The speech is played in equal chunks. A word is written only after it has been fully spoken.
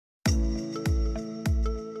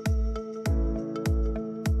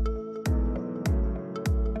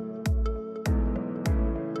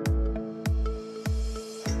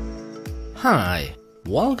Hi,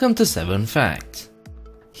 welcome to 7 Facts.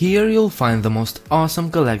 Here you'll find the most awesome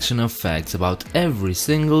collection of facts about every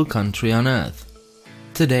single country on Earth.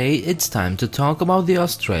 Today it's time to talk about the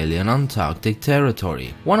Australian Antarctic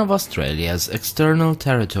Territory, one of Australia's external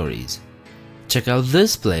territories. Check out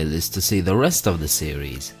this playlist to see the rest of the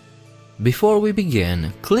series. Before we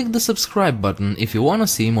begin, click the subscribe button if you want to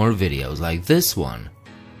see more videos like this one.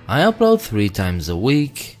 I upload 3 times a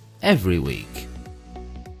week, every week.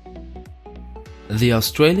 The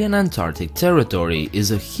Australian Antarctic Territory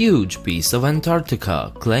is a huge piece of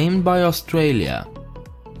Antarctica claimed by Australia.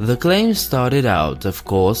 The claim started out, of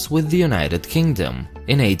course, with the United Kingdom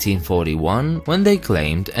in 1841 when they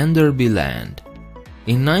claimed Enderby Land.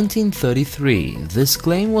 In 1933, this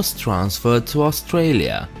claim was transferred to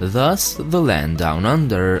Australia, thus the land down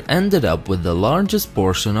under ended up with the largest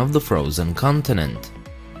portion of the frozen continent.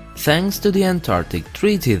 Thanks to the Antarctic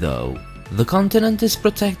Treaty though, the continent is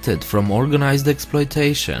protected from organized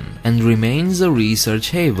exploitation and remains a research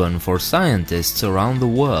haven for scientists around the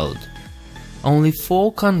world. Only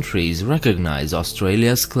 4 countries recognize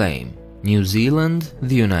Australia's claim: New Zealand,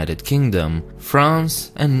 the United Kingdom,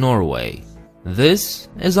 France and Norway. This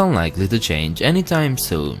is unlikely to change anytime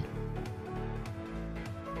soon.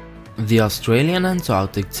 The Australian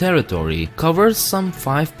Antarctic Territory covers some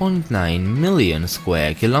 5.9 million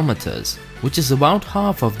square kilometers, which is about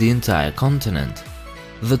half of the entire continent.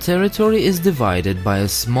 The territory is divided by a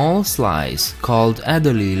small slice called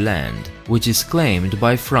Adélie Land, which is claimed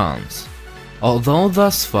by France. Although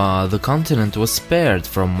thus far the continent was spared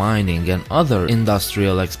from mining and other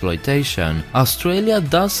industrial exploitation, Australia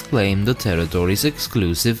does claim the territory's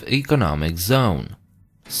exclusive economic zone.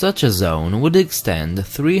 Such a zone would extend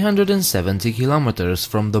 370 kilometers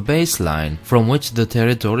from the baseline from which the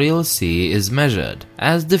territorial sea is measured,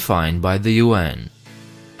 as defined by the UN.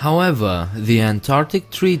 However, the Antarctic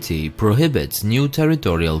Treaty prohibits new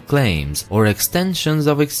territorial claims or extensions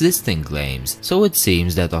of existing claims, so it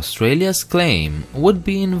seems that Australia's claim would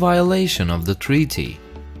be in violation of the treaty.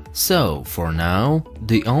 So, for now,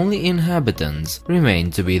 the only inhabitants remain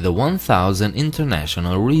to be the 1,000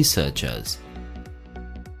 international researchers.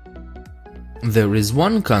 There is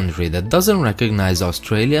one country that doesn't recognize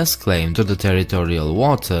Australia's claim to the territorial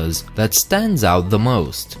waters that stands out the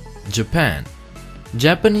most: Japan.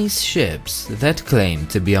 Japanese ships that claim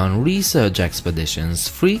to be on research expeditions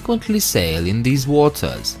frequently sail in these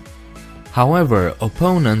waters. However,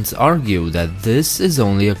 opponents argue that this is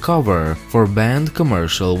only a cover for banned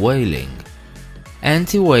commercial whaling.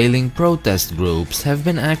 Anti-whaling protest groups have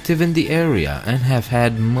been active in the area and have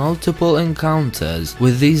had multiple encounters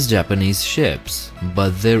with these Japanese ships,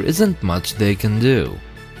 but there isn't much they can do.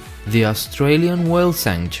 The Australian Whale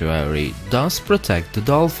Sanctuary does protect the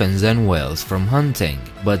dolphins and whales from hunting,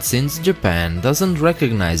 but since Japan doesn't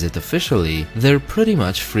recognize it officially, they're pretty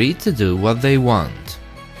much free to do what they want.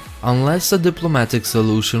 Unless a diplomatic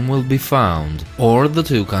solution will be found, or the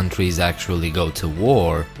 2 countries actually go to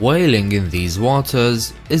war, whaling in these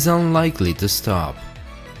waters is unlikely to stop.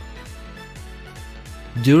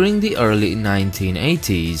 During the early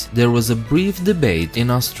 1980s, there was a brief debate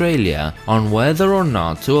in Australia on whether or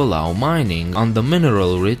not to allow mining on the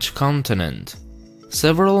mineral-rich continent.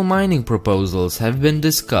 Several mining proposals have been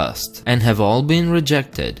discussed and have all been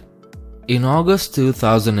rejected. In August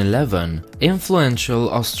 2011, influential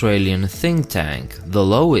Australian think tank, the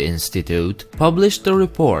Lowy Institute, published a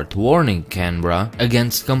report warning Canberra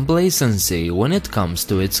against complacency when it comes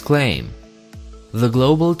to its claim. The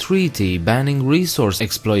global treaty banning resource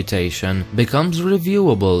exploitation becomes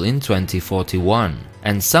reviewable in 2041,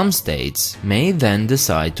 and some states may then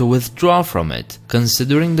decide to withdraw from it,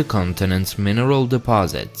 considering the continent's mineral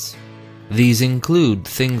deposits. These include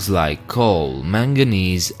things like coal,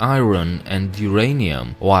 manganese, iron and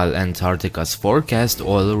uranium, while Antarctica's forecast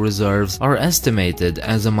oil reserves are estimated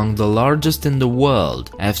as among the largest in the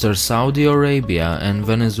world after Saudi Arabia and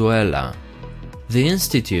Venezuela. The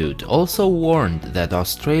Institute also warned that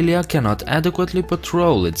Australia cannot adequately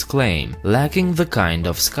patrol its claim, lacking the kind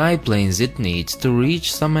of skyplanes it needs to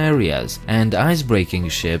reach some areas and icebreaking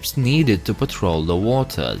ships needed to patrol the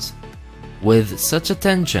waters. With such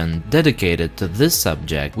attention dedicated to this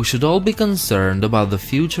subject, we should all be concerned about the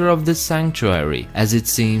future of this sanctuary, as it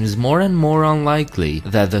seems more and more unlikely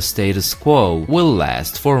that the status quo will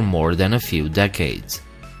last for more than a few decades.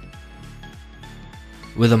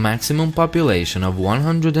 With a maximum population of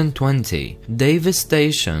 120, Davis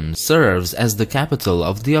Station serves as the capital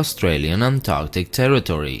of the Australian Antarctic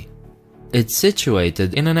Territory. It's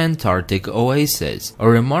situated in an Antarctic oasis, a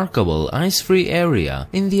remarkable ice-free area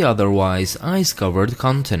in the otherwise ice-covered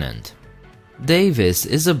continent. Davis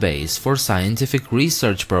is a base for scientific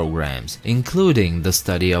research programs, including the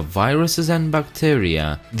study of viruses and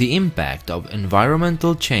bacteria, the impact of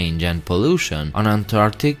environmental change and pollution on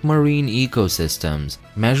Antarctic marine ecosystems,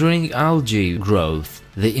 measuring algae growth,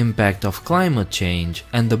 the impact of climate change,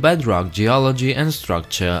 and the bedrock geology and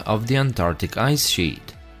structure of the Antarctic ice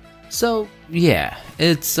sheet. So yeah,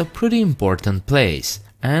 it's a pretty important place,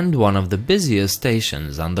 and one of the busiest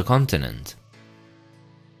stations on the continent.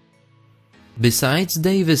 Besides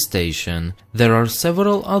Davis Station, there are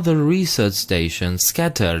several other research stations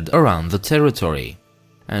scattered around the territory,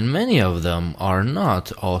 and many of them are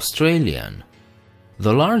not Australian.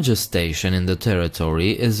 The largest station in the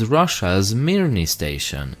territory is Russia's Mirny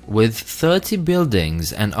Station, with 30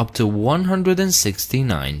 buildings and up to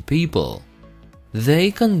 169 people.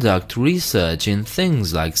 They conduct research in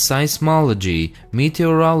things like seismology,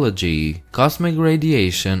 meteorology, cosmic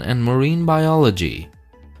radiation, and marine biology.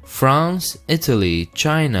 France, Italy,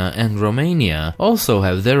 China, and Romania also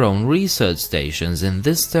have their own research stations in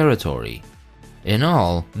this territory. In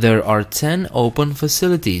all, there are 10 open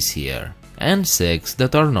facilities here, and 6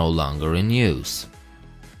 that are no longer in use.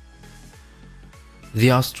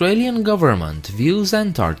 The Australian government views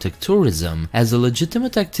Antarctic tourism as a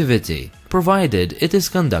legitimate activity, provided it is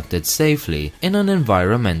conducted safely in an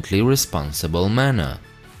environmentally responsible manner.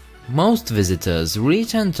 Most visitors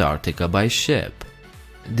reach Antarctica by ship.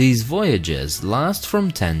 These voyages last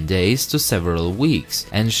from 10 days to several weeks,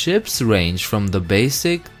 and ships range from the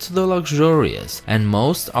basic to the luxurious, and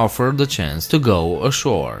most offer the chance to go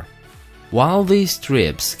ashore. While these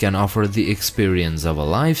trips can offer the experience of a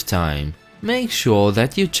lifetime, make sure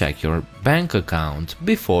that you check your bank account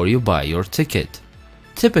before you buy your ticket.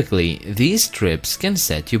 Typically, these trips can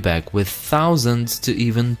set you back with thousands to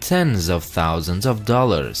even tens of thousands of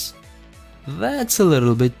dollars. That's a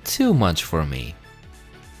little bit too much for me.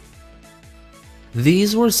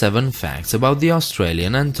 These were 7 facts about the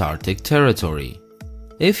Australian Antarctic Territory.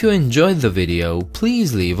 If you enjoyed the video,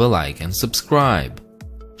 please leave a like and subscribe.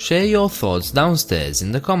 Share your thoughts downstairs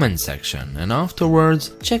in the comment section, and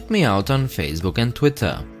afterwards check me out on Facebook and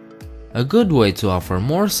Twitter. A good way to offer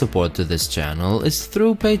more support to this channel is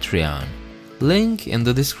through Patreon, link in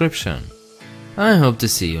the description. I hope to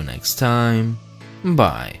see you next time.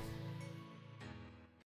 Bye.